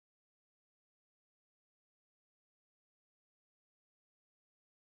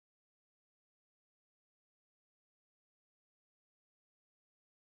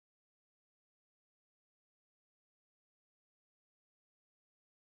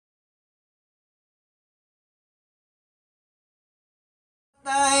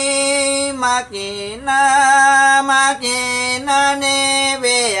tay ma kê na ne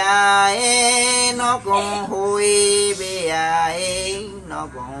be ai nó cũng hôi be ai nó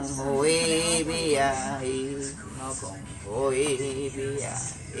cũng hôi be ai nó cũng hôi be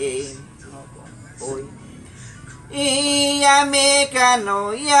ai nó cũng hôi ya me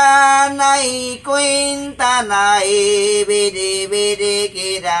cano ya nai quinta nai bede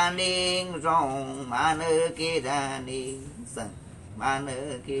ke daning rong mane ke daning sang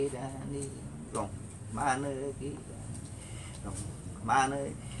mane ke daning rong mane ke rong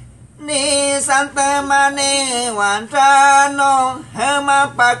mane ni santa mane wan tra no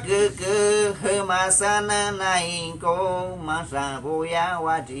hema pak ke hema sana nai ko ma sa bo ya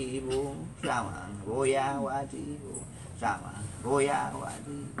wa di bu sama Goya wadibu, sama goya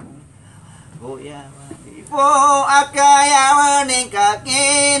wadibu, goya wadibu. Akaya wanikake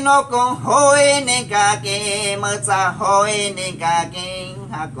no kon hoi nikake, masa hoi nikake,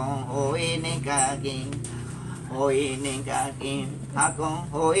 hakon hoi nikake, hoi nikake, hakon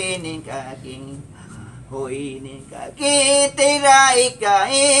hoi nikake. Hoi nikake tera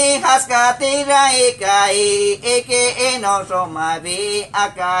ikai haska tera ikai eke no somabi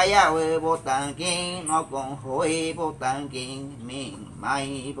akaya we botanking no kon hoi botanking mi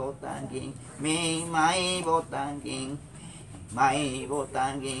mai botanking mi mai botanking mai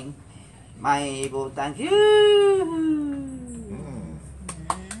botanking mai botanking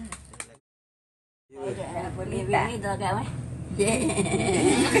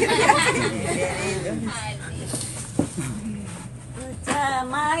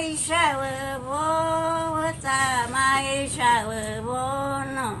mai shower bo ta mai shower bo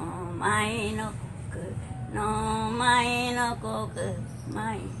no mai no ko mai no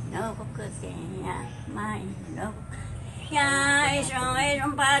ko ya mai no ya es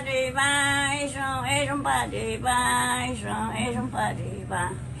un padre va es un padre va es un padre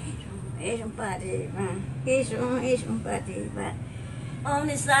va es un padre va es un padre va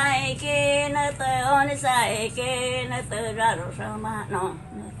Oni sai ke na te ra ro sama no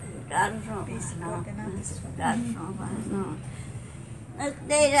na te ra ro no ra ro no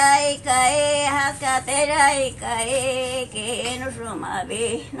te rai kai ha ka te rai kai ke no soma be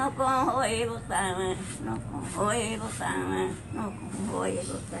no con hoi botama no con hoi botama no con hoi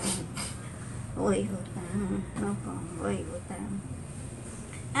botama hoi botama no con hoi botama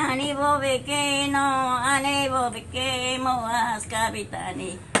Ani bobeke mo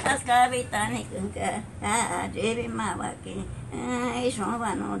askabitani kunka debe mawake ison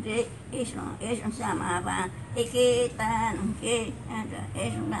vano de ison samava eketan ke anda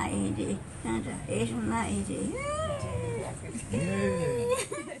ison naide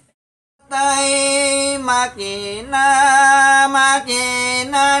tay ma kina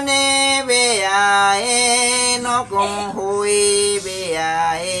ne be ai nó cũng hôi be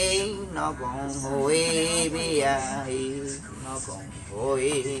ai nó cũng hôi be ai nó cũng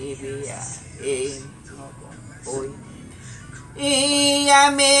hôi be ai nó cũng hôi ya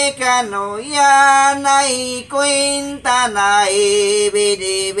me cano ya nai quinta nai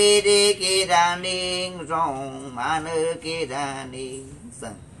bede ke daning rong mane ke daning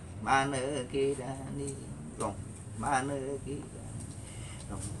sang mane ke daning rong mane ke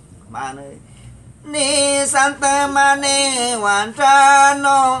rong mane ni santa mane wan tra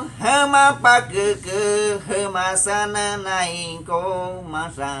no hema pak ke hema sana nai ko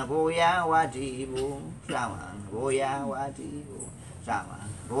ma sa bo ya wa di bu sama goya wadibu sama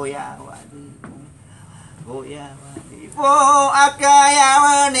goya wadibu goya wadibu akaya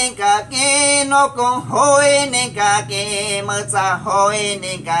wanikake no kon hoi nikake masa hoi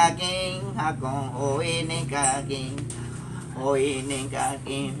nikake hakon hoi nikake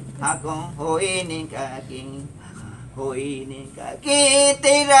hakon hoi nikake hoi nikake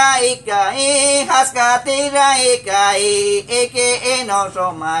tera ikai haska tera ikai eke no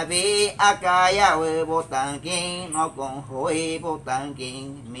somabi akaya we botanking no kon hoi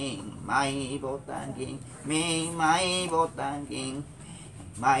botanking mi mai botanking mi mai botanking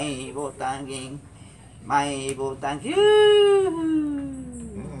mai botanking mai botanking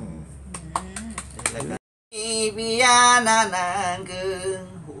Viana nang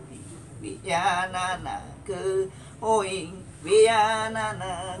Viana nang ôi Viana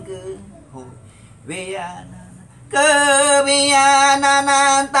nang Viana cơ Viana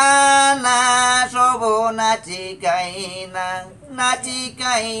na ta na so bo na chi kai na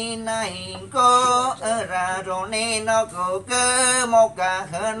ko ra ro ne no ko cơ một cả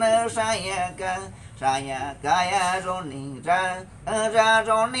hơn saya kaya ro ni ra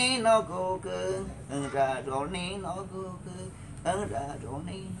ro ni no ko cơ ra ro ni no ko cơ ra ro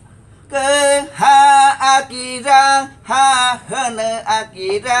ni cơ ha akira ha hơn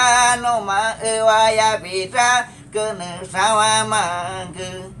akira no ma ewaya vira cơ nơ sawa mang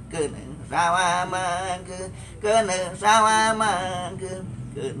cơ nơ sawa mang cơ nơ sawa mang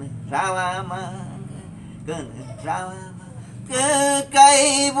cơ nơ sawa mang cơ nơ sawa cơ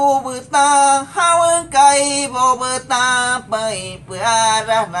cây vô bờ ta hao cây vô bờ ta bay bờ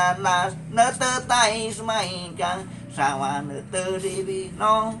ra na nơ tơ tay smai ca sawa nơ tơ ri vi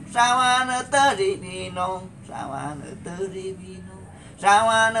no sawa nơ tơ ri vi no sawa nơ tơ ri vi no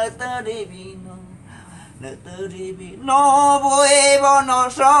sawa nơ tơ ri vi no nơ tơ ri vi no boe bo no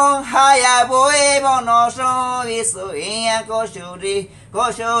so haya boe bo no so vi so ia ko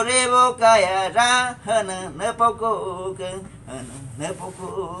shuri bo kaya ra hơn nơ poko cơ nơ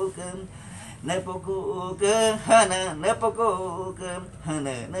poko cơ nơ poko cơ hơn nơ poko cơ hơn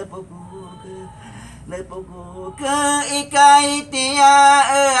nơ poko cơ nơ poko cơ ikai tia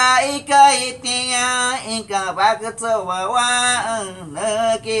ika bak so wa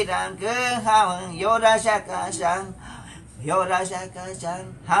nơ kiran cơ hao yoda shaka sang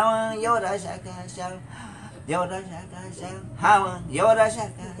hao yoda shaka sang yoda shaka sang hao yoda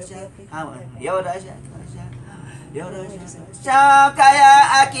shaka sang hao yoda shaka sang yoda shaka kaya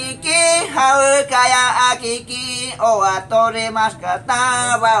akiki hao kaya akiki o atore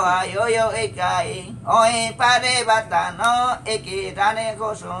maskata bawa yo ikai oi pare batano ikirane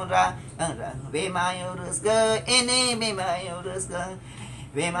kosura vimayuruska ini vimayuruska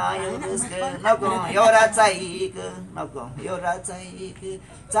vimayuruska noko yoratsai ke noko yoratsai ke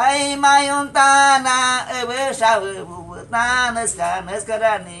tsai mayunta na ebe shawe bubuta naska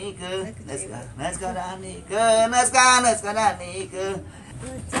rani ke naska rani ke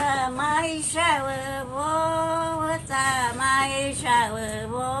ta mai shawe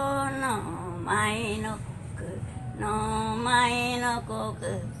bo no mai no ko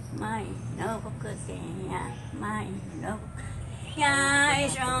mai no ko ya mai no ya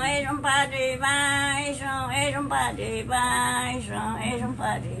es un padre va es un padre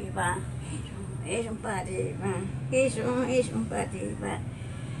va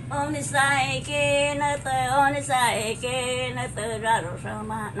Oni sai ke na te ra ro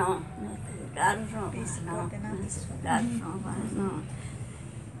sama no na te ra ro no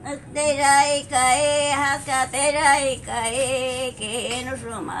te rai kai ha ka te rai kai ke no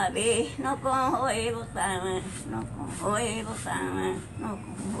suma be no con hoi botama no con hoi botama no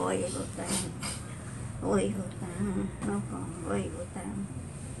con hoi botama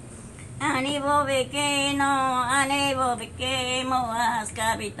ani bo beke mo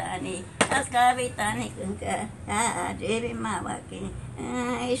askabitani kunka a debe mawake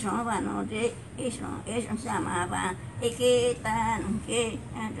eso vano de eso sama va eketan ke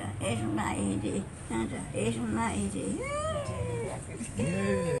anda eso na ide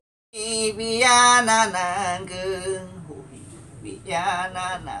Viana nangu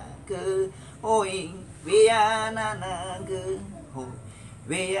Viana nangu oi Viana nangu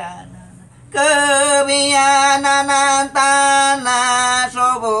Viana cơ viana nanta na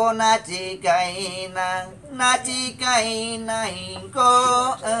sobo na chikai na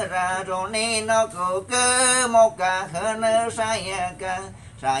ko ra ro ne no ko cơ một cả hơn saya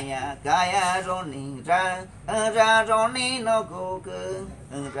ya ro ni ra ro ni no ko cơ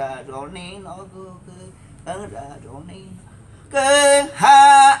ra ro ni no ko cơ ra ro ni cơ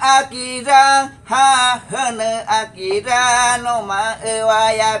ha akira ha hơn akira no ma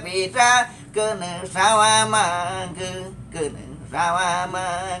ewaya vira cơ nơ sawa mang cơ nơ sawa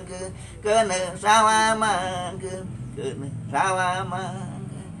mang cơ nơ sawa mang cơ nơ sawa mang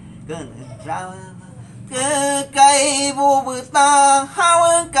cơ nơ sawa mang cơ cây vô bờ ta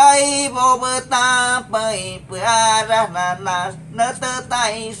hao cây vô bờ ta bay bờ ra na nơ tơ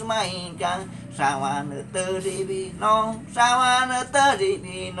tay smai ca sawa nơ tơ ri vi no sawa nơ tơ ri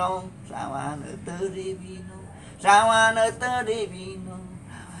vi no sawa nơ tơ ri vi no sawa nơ tơ ri vi no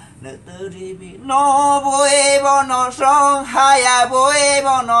nơ tơ ri vi no boe bo no so haya boe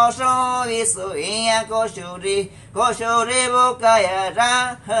bo no so vi so ia ko shuri bo kaya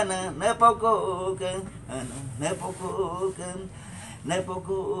ra hơn nơ poko cơ nơ poko cơ nơ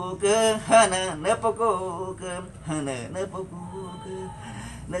poko cơ hơn nơ poko cơ hơn nơ poko cơ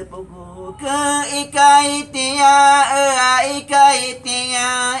nơ poko cơ ikai tia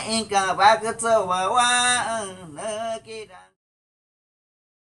ika bak so wa